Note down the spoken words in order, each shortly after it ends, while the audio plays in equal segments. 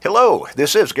Hello,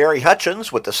 this is Gary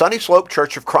Hutchins with the Sunny Slope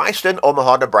Church of Christ in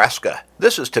Omaha, Nebraska.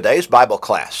 This is today's Bible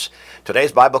class.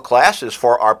 Today's Bible class is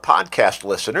for our podcast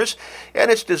listeners, and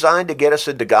it's designed to get us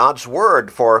into God's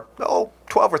Word for, 12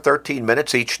 or 13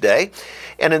 minutes each day,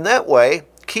 and in that way,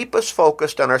 keep us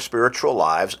focused on our spiritual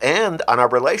lives and on our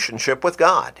relationship with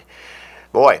God.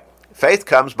 Boy, faith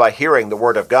comes by hearing the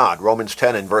Word of God, Romans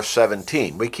 10 and verse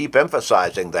 17. We keep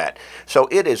emphasizing that. So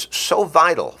it is so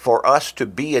vital for us to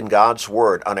be in God's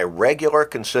Word on a regular,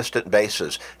 consistent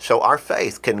basis so our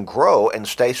faith can grow and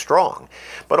stay strong.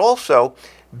 But also,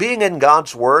 being in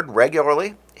God's Word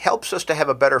regularly helps us to have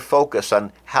a better focus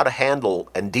on how to handle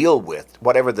and deal with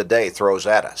whatever the day throws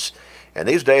at us. And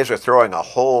these days are throwing a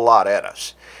whole lot at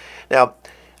us. Now,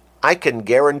 I can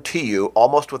guarantee you,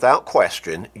 almost without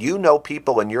question, you know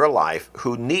people in your life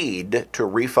who need to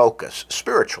refocus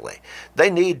spiritually.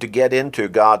 They need to get into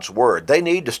God's Word. They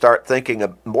need to start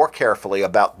thinking more carefully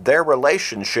about their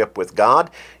relationship with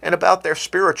God and about their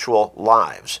spiritual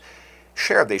lives.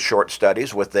 Share these short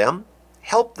studies with them.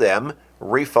 Help them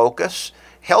refocus.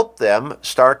 Help them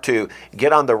start to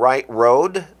get on the right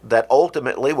road that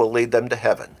ultimately will lead them to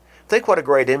heaven. Think what a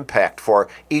great impact for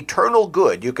eternal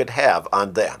good you could have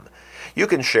on them. You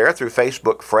can share through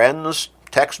Facebook friends,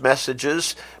 text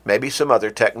messages, maybe some other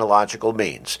technological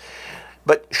means.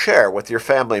 But share with your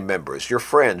family members, your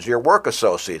friends, your work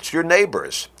associates, your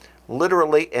neighbors,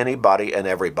 literally anybody and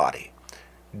everybody.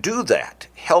 Do that.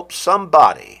 Help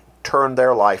somebody turn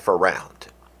their life around.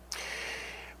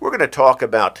 We're going to talk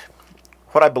about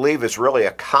what I believe is really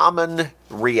a common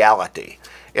reality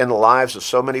in the lives of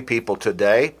so many people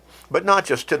today, but not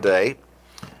just today,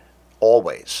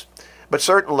 always. But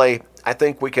certainly, I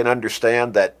think we can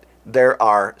understand that there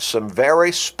are some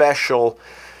very special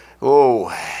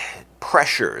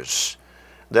pressures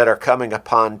that are coming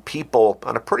upon people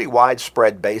on a pretty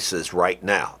widespread basis right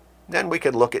now. And we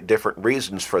can look at different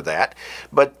reasons for that.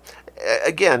 But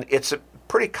again, it's a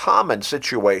pretty common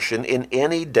situation in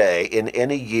any day, in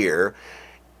any year,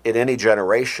 in any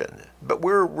generation. But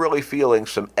we're really feeling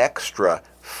some extra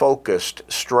focused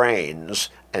strains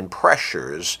and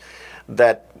pressures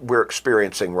that we're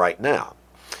experiencing right now.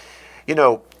 You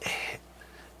know,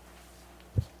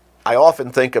 I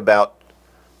often think about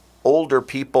older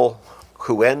people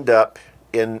who end up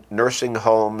in nursing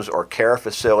homes or care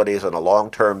facilities on a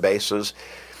long-term basis,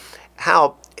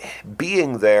 how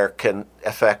being there can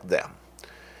affect them.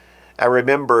 I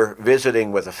remember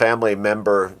visiting with a family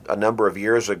member a number of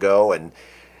years ago, and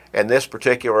this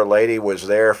particular lady was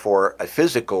there for a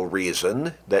physical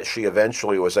reason that she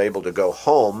eventually was able to go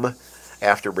home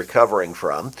after recovering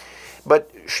from. But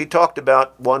she talked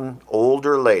about one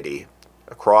older lady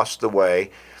across the way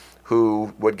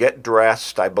who would get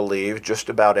dressed, I believe, just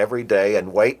about every day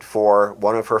and wait for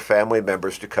one of her family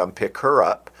members to come pick her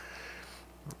up,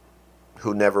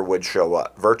 who never would show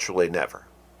up, virtually never.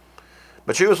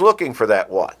 But she was looking for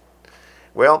that one.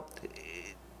 Well,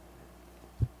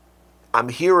 I'm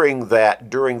hearing that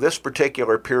during this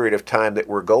particular period of time that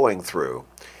we're going through,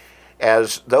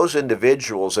 as those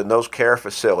individuals in those care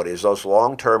facilities, those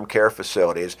long-term care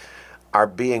facilities, are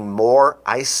being more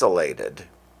isolated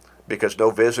because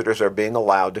no visitors are being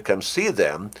allowed to come see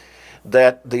them,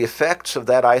 that the effects of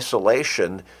that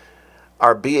isolation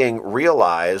are being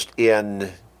realized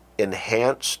in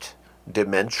enhanced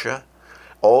dementia,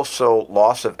 also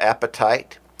loss of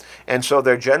appetite, and so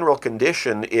their general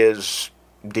condition is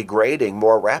degrading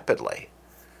more rapidly.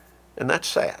 And that's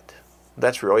sad.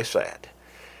 That's really sad.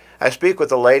 I speak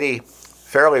with a lady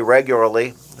fairly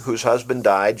regularly whose husband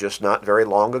died just not very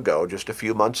long ago, just a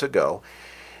few months ago,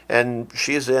 and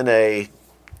she's in an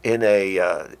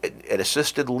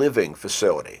assisted living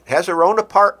facility. Has her own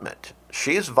apartment.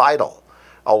 She's vital,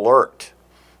 alert,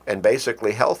 and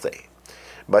basically healthy.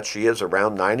 But she is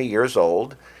around 90 years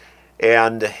old,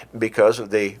 and because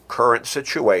of the current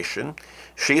situation,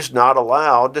 she's not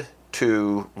allowed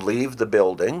to leave the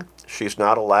building. She's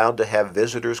not allowed to have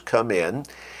visitors come in.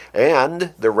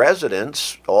 And the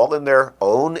residents, all in their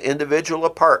own individual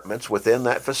apartments within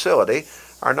that facility,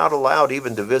 are not allowed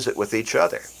even to visit with each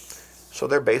other. So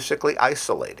they're basically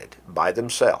isolated by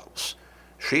themselves.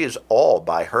 She is all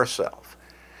by herself.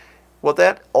 Well,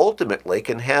 that ultimately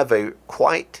can have a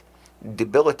quite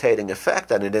debilitating effect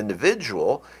on an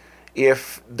individual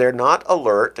if they're not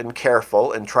alert and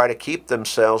careful and try to keep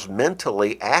themselves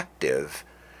mentally active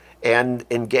and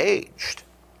engaged.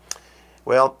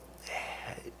 Well,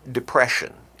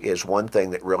 depression is one thing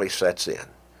that really sets in.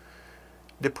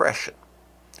 Depression.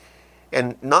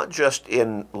 And not just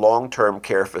in long-term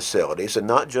care facilities and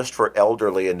not just for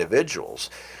elderly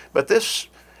individuals, but this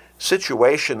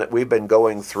situation that we've been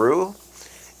going through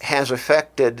has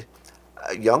affected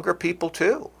younger people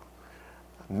too.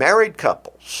 Married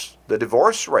couples, the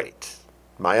divorce rate,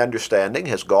 my understanding,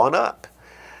 has gone up.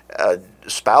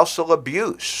 Spousal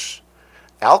abuse,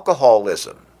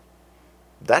 alcoholism,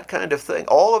 that kind of thing.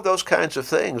 All of those kinds of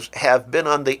things have been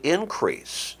on the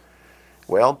increase.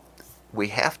 Well, we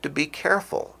have to be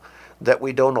careful that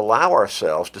we don't allow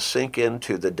ourselves to sink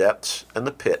into the depths and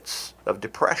the pits of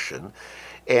depression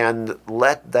and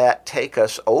let that take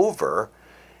us over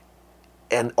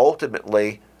and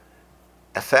ultimately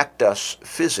affect us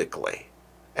physically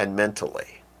and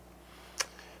mentally.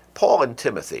 Paul and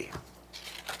Timothy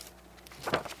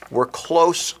were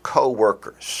close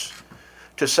co-workers.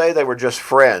 To say they were just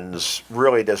friends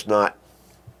really does not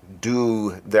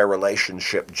do their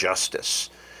relationship justice.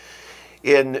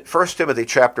 In 1 Timothy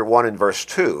chapter 1 and verse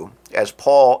 2, as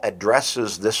Paul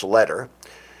addresses this letter,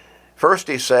 first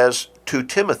he says, "To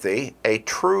Timothy, a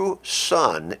true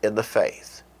son in the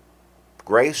faith,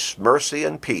 grace, mercy,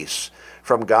 and peace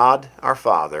from God our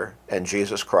Father and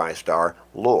Jesus Christ our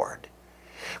Lord."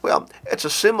 Well, it's a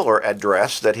similar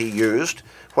address that he used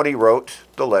when he wrote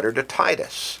the letter to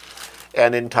Titus.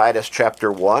 And in Titus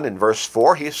chapter 1 and verse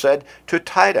 4, he said, "To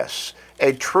Titus,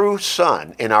 a true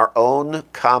son in our own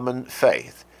common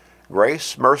faith,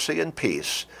 grace, mercy, and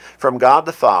peace from God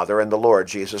the Father and the Lord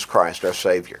Jesus Christ our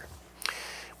Savior."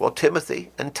 Well,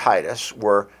 Timothy and Titus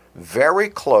were very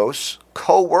close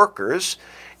co-workers,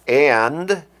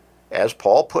 and as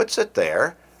Paul puts it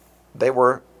there, they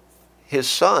were his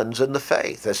sons in the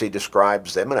faith, as he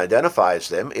describes them and identifies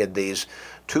them in these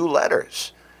two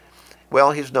letters.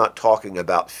 Well, he's not talking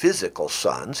about physical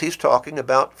sons. He's talking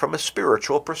about from a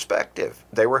spiritual perspective.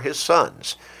 They were his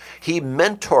sons. He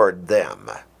mentored them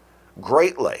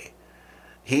greatly.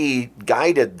 He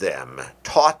guided them,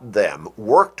 taught them,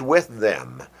 worked with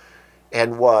them,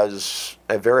 and was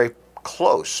a very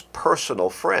close personal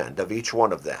friend of each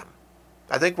one of them.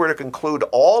 I think we're to conclude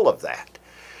all of that.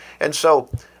 And so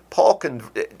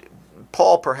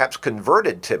Paul perhaps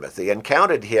converted Timothy and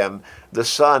counted him the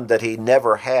son that he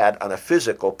never had on a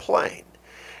physical plane.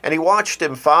 And he watched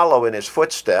him follow in his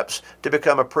footsteps to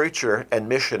become a preacher and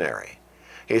missionary.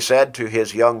 He said to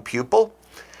his young pupil,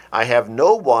 "I have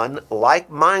no one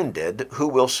like-minded who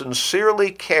will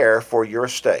sincerely care for your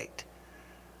state."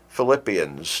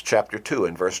 Philippians chapter 2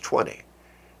 and verse 20.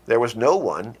 There was no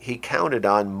one he counted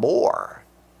on more,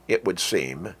 it would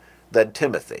seem, than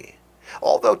Timothy.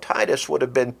 Although Titus would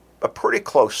have been a pretty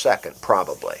close second,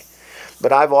 probably.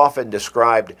 But I've often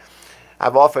described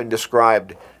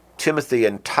Timothy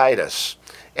and Titus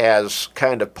as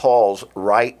kind of Paul's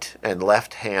right and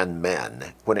left-hand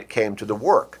men when it came to the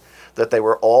work that they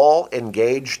were all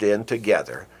engaged in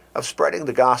together of spreading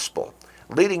the gospel,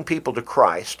 leading people to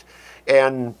Christ,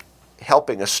 and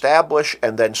helping establish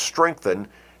and then strengthen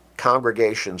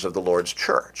congregations of the Lord's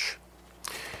church.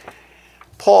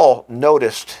 Paul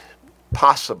noticed,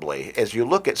 possibly, as you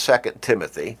look at 2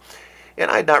 Timothy,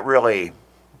 and I'd not really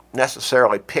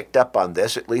necessarily picked up on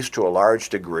this, at least to a large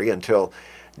degree, until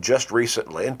just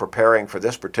recently in preparing for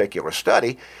this particular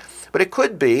study, but it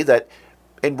could be that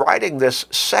in writing this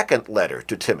second letter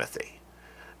to Timothy,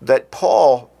 that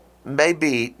Paul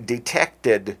maybe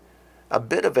detected a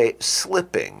bit of a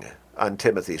slipping on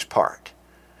Timothy's part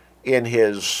in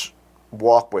his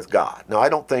walk with God. Now, I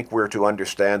don't think we're to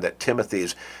understand that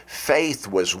Timothy's faith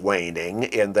was waning,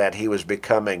 in that he was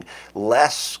becoming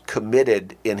less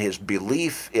committed in his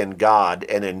belief in God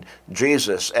and in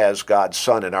Jesus as God's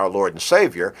Son and our Lord and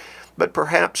Savior, but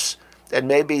perhaps, and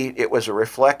maybe it was a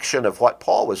reflection of what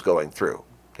Paul was going through.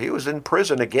 He was in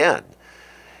prison again,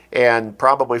 and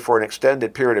probably for an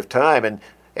extended period of time,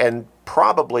 and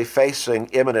probably facing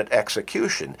imminent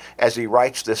execution as he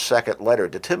writes this second letter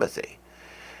to Timothy.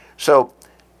 So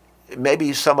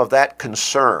maybe some of that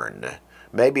concern,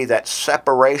 maybe that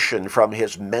separation from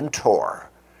his mentor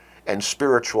and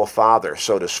spiritual father,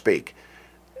 so to speak,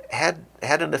 had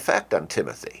an effect on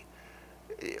Timothy.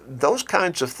 Those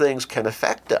kinds of things can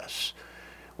affect us.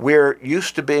 We're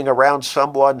used to being around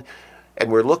someone,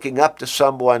 and we're looking up to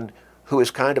someone who is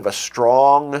kind of a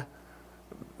strong,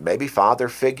 maybe father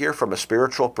figure from a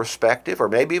spiritual perspective, or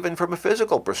maybe even from a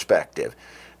physical perspective.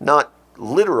 Not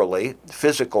literally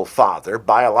physical father,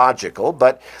 biological,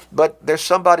 but there's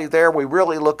somebody there we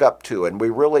really look up to and we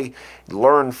really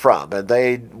learn from,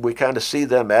 and we kind of see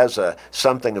them as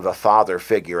something of a father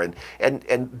figure,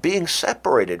 and being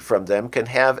separated from them can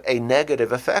have a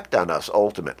negative effect on us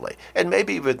ultimately, and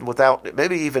maybe even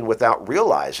without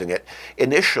realizing it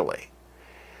initially.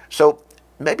 So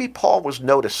maybe Paul was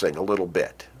noticing a little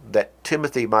bit that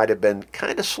Timothy might have been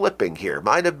kind of slipping here,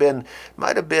 might have been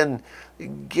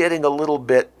getting a little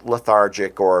bit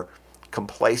lethargic or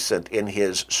complacent in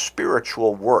his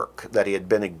spiritual work that he had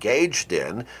been engaged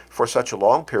in for such a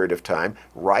long period of time,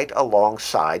 right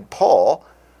alongside Paul,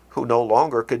 who no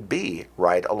longer could be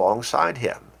right alongside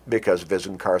him because of his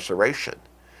incarceration.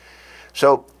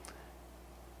 So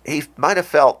he might have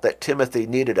felt that Timothy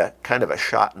needed a kind of a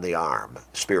shot in the arm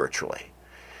spiritually,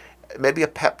 maybe a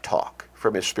pep talk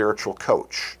from his spiritual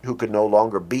coach, who could no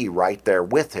longer be right there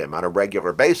with him on a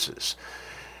regular basis.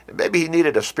 Maybe he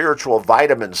needed a spiritual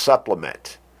vitamin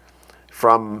supplement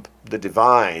from the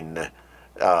divine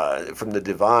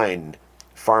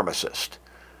pharmacist,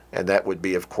 and that would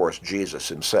be, of course, Jesus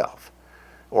himself.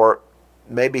 Or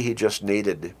maybe he just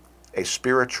needed a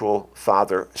spiritual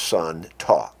father-son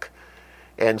talk.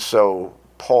 And so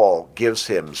Paul gives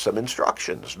him some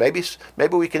instructions. Maybe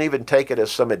we can even take it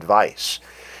as some advice.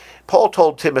 Paul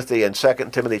told Timothy in 2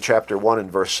 Timothy chapter 1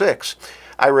 and verse 6,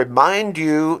 I remind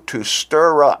you to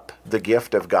stir up the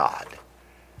gift of God.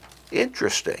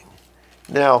 Interesting.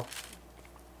 Now,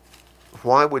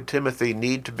 why would Timothy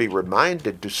need to be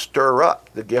reminded to stir up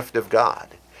the gift of God?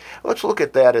 Let's look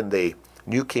at that in the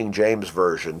New King James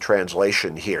Version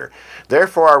translation here.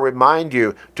 Therefore I remind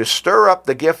you to stir up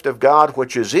the gift of God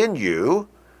which is in you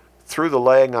through the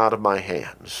laying out of my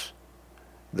hands.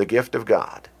 The gift of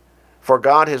God. For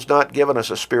God has not given us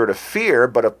a spirit of fear,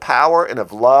 but of power and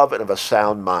of love and of a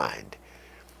sound mind.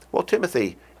 Well,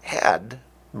 Timothy had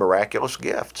miraculous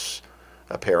gifts,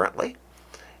 apparently,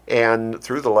 and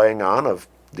through the laying on of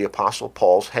the Apostle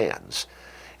Paul's hands.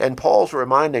 And Paul's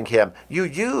reminding him, you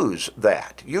use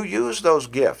that. You use those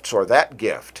gifts, or that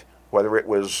gift, whether it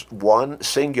was one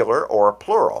singular or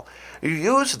plural. You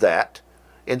use that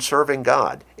in serving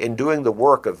God, in doing the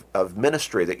work of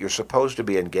ministry that you're supposed to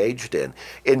be engaged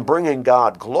in bringing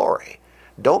God glory.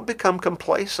 Don't become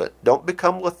complacent. Don't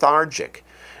become lethargic.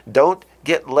 Don't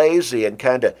get lazy and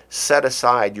kind of set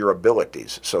aside your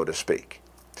abilities, so to speak.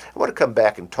 I want to come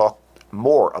back and talk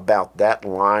more about that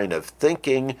line of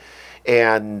thinking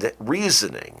and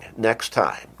reasoning next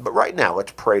time. But right now,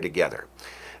 let's pray together.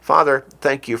 Father,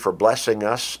 thank you for blessing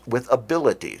us with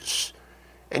abilities.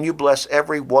 And you bless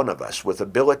every one of us with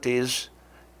abilities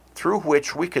through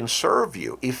which we can serve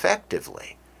you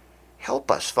effectively.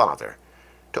 Help us, Father,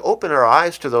 to open our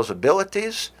eyes to those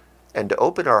abilities and to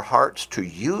open our hearts to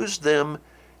use them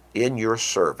in your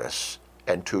service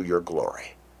and to your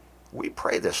glory. We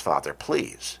pray this, Father,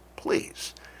 please,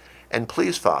 please. And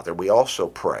please, Father, we also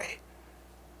pray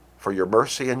for your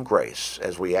mercy and grace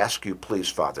as we ask you, please,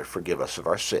 Father, forgive us of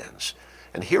our sins.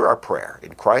 And hear our prayer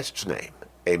in Christ's name.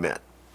 Amen.